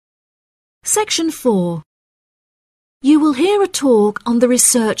Section 4. You will hear a talk on the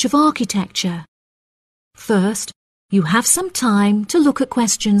research of architecture. First, you have some time to look at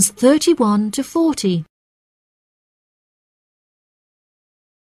questions 31 to 40.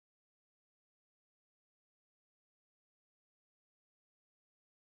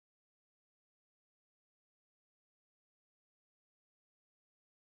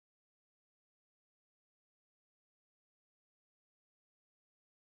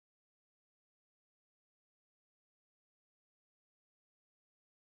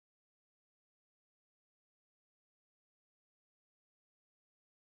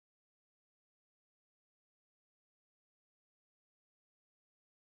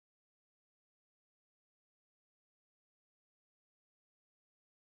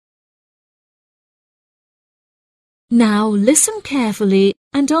 Now listen carefully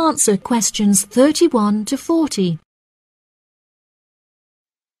and answer questions 31 to 40.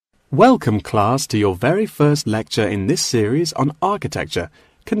 Welcome, class, to your very first lecture in this series on architecture,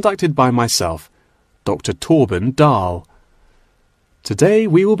 conducted by myself, Dr. Torben Dahl. Today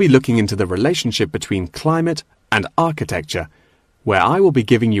we will be looking into the relationship between climate and architecture, where I will be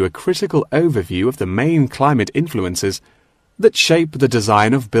giving you a critical overview of the main climate influences that shape the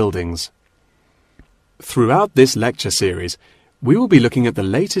design of buildings. Throughout this lecture series, we will be looking at the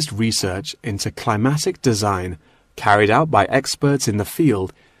latest research into climatic design carried out by experts in the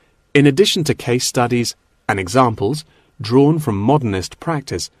field, in addition to case studies and examples drawn from modernist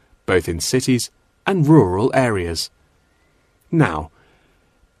practice, both in cities and rural areas. Now,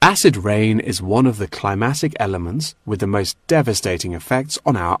 acid rain is one of the climatic elements with the most devastating effects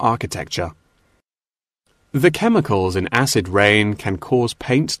on our architecture. The chemicals in acid rain can cause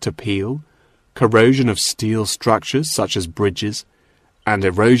paint to peel, corrosion of steel structures such as bridges, and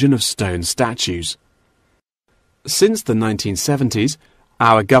erosion of stone statues. Since the 1970s,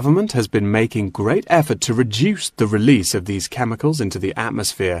 our government has been making great effort to reduce the release of these chemicals into the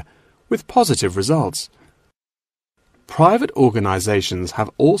atmosphere, with positive results. Private organizations have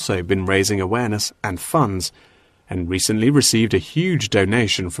also been raising awareness and funds, and recently received a huge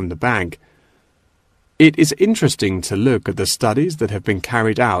donation from the bank. It is interesting to look at the studies that have been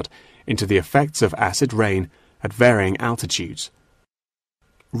carried out into the effects of acid rain at varying altitudes.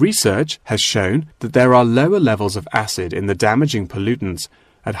 Research has shown that there are lower levels of acid in the damaging pollutants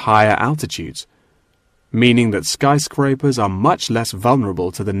at higher altitudes, meaning that skyscrapers are much less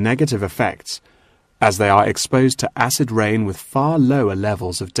vulnerable to the negative effects, as they are exposed to acid rain with far lower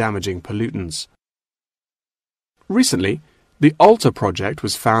levels of damaging pollutants. Recently, the ALTA project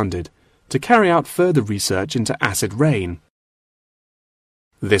was founded to carry out further research into acid rain.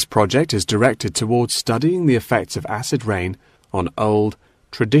 This project is directed towards studying the effects of acid rain on old,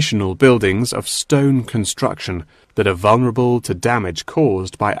 traditional buildings of stone construction that are vulnerable to damage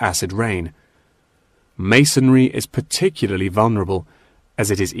caused by acid rain. Masonry is particularly vulnerable, as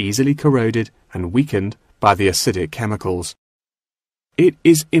it is easily corroded and weakened by the acidic chemicals. It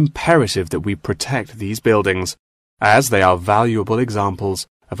is imperative that we protect these buildings, as they are valuable examples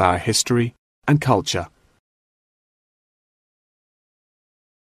of our history and culture.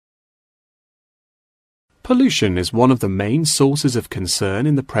 Pollution is one of the main sources of concern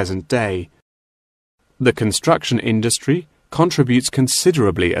in the present day. The construction industry contributes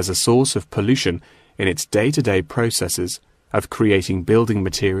considerably as a source of pollution in its day-to-day processes of creating building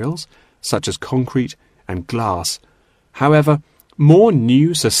materials such as concrete and glass. However, more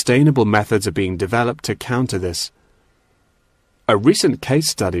new sustainable methods are being developed to counter this. A recent case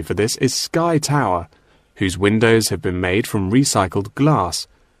study for this is Sky Tower, whose windows have been made from recycled glass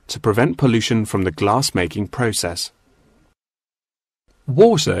to prevent pollution from the glass-making process.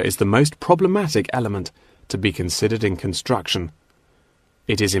 Water is the most problematic element to be considered in construction.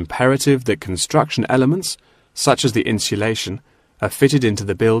 It is imperative that construction elements, such as the insulation, are fitted into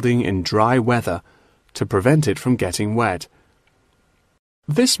the building in dry weather to prevent it from getting wet.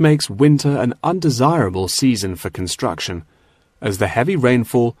 This makes winter an undesirable season for construction, as the heavy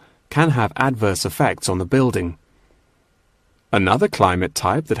rainfall can have adverse effects on the building. Another climate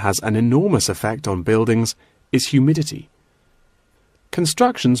type that has an enormous effect on buildings is humidity.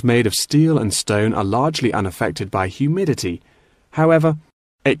 Constructions made of steel and stone are largely unaffected by humidity. However,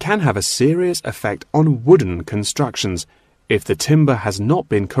 it can have a serious effect on wooden constructions if the timber has not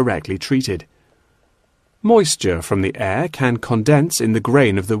been correctly treated. Moisture from the air can condense in the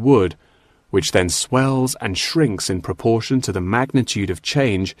grain of the wood, which then swells and shrinks in proportion to the magnitude of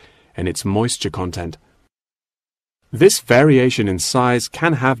change in its moisture content. This variation in size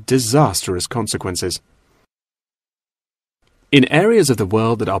can have disastrous consequences. In areas of the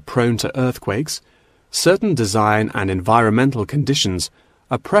world that are prone to earthquakes, certain design and environmental conditions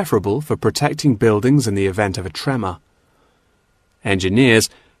are preferable for protecting buildings in the event of a tremor. Engineers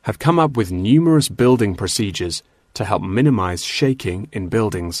have come up with numerous building procedures to help minimize shaking in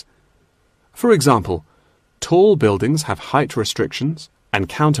buildings. For example, tall buildings have height restrictions and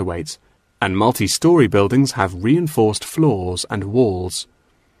counterweights, and multi-story buildings have reinforced floors and walls.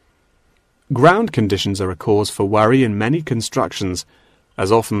 Ground conditions are a cause for worry in many constructions,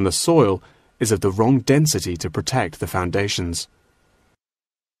 as often the soil is of the wrong density to protect the foundations.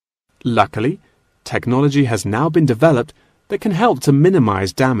 Luckily, technology has now been developed that can help to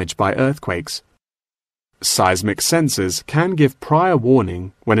minimize damage by earthquakes. Seismic sensors can give prior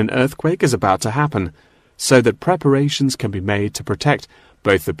warning when an earthquake is about to happen, so that preparations can be made to protect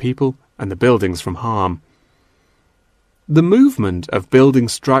both the people and the buildings from harm. The movement of building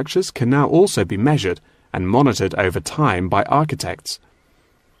structures can now also be measured and monitored over time by architects.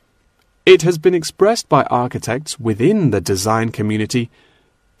 It has been expressed by architects within the design community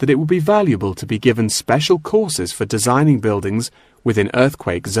that it would be valuable to be given special courses for designing buildings within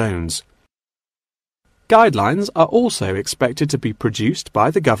earthquake zones. Guidelines are also expected to be produced by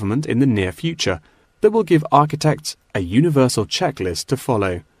the government in the near future that will give architects a universal checklist to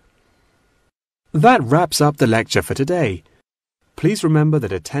follow. That wraps up the lecture for today. Please remember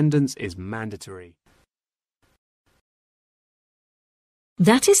that attendance is mandatory.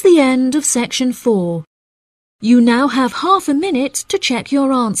 That is the end of section 4. You now have half a minute to check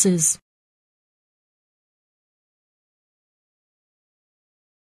your answers.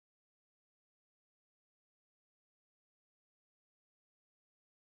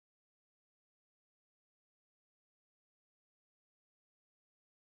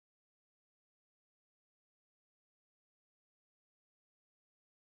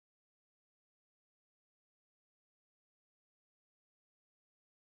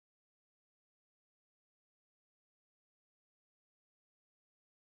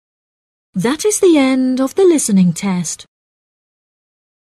 That is the end of the listening test.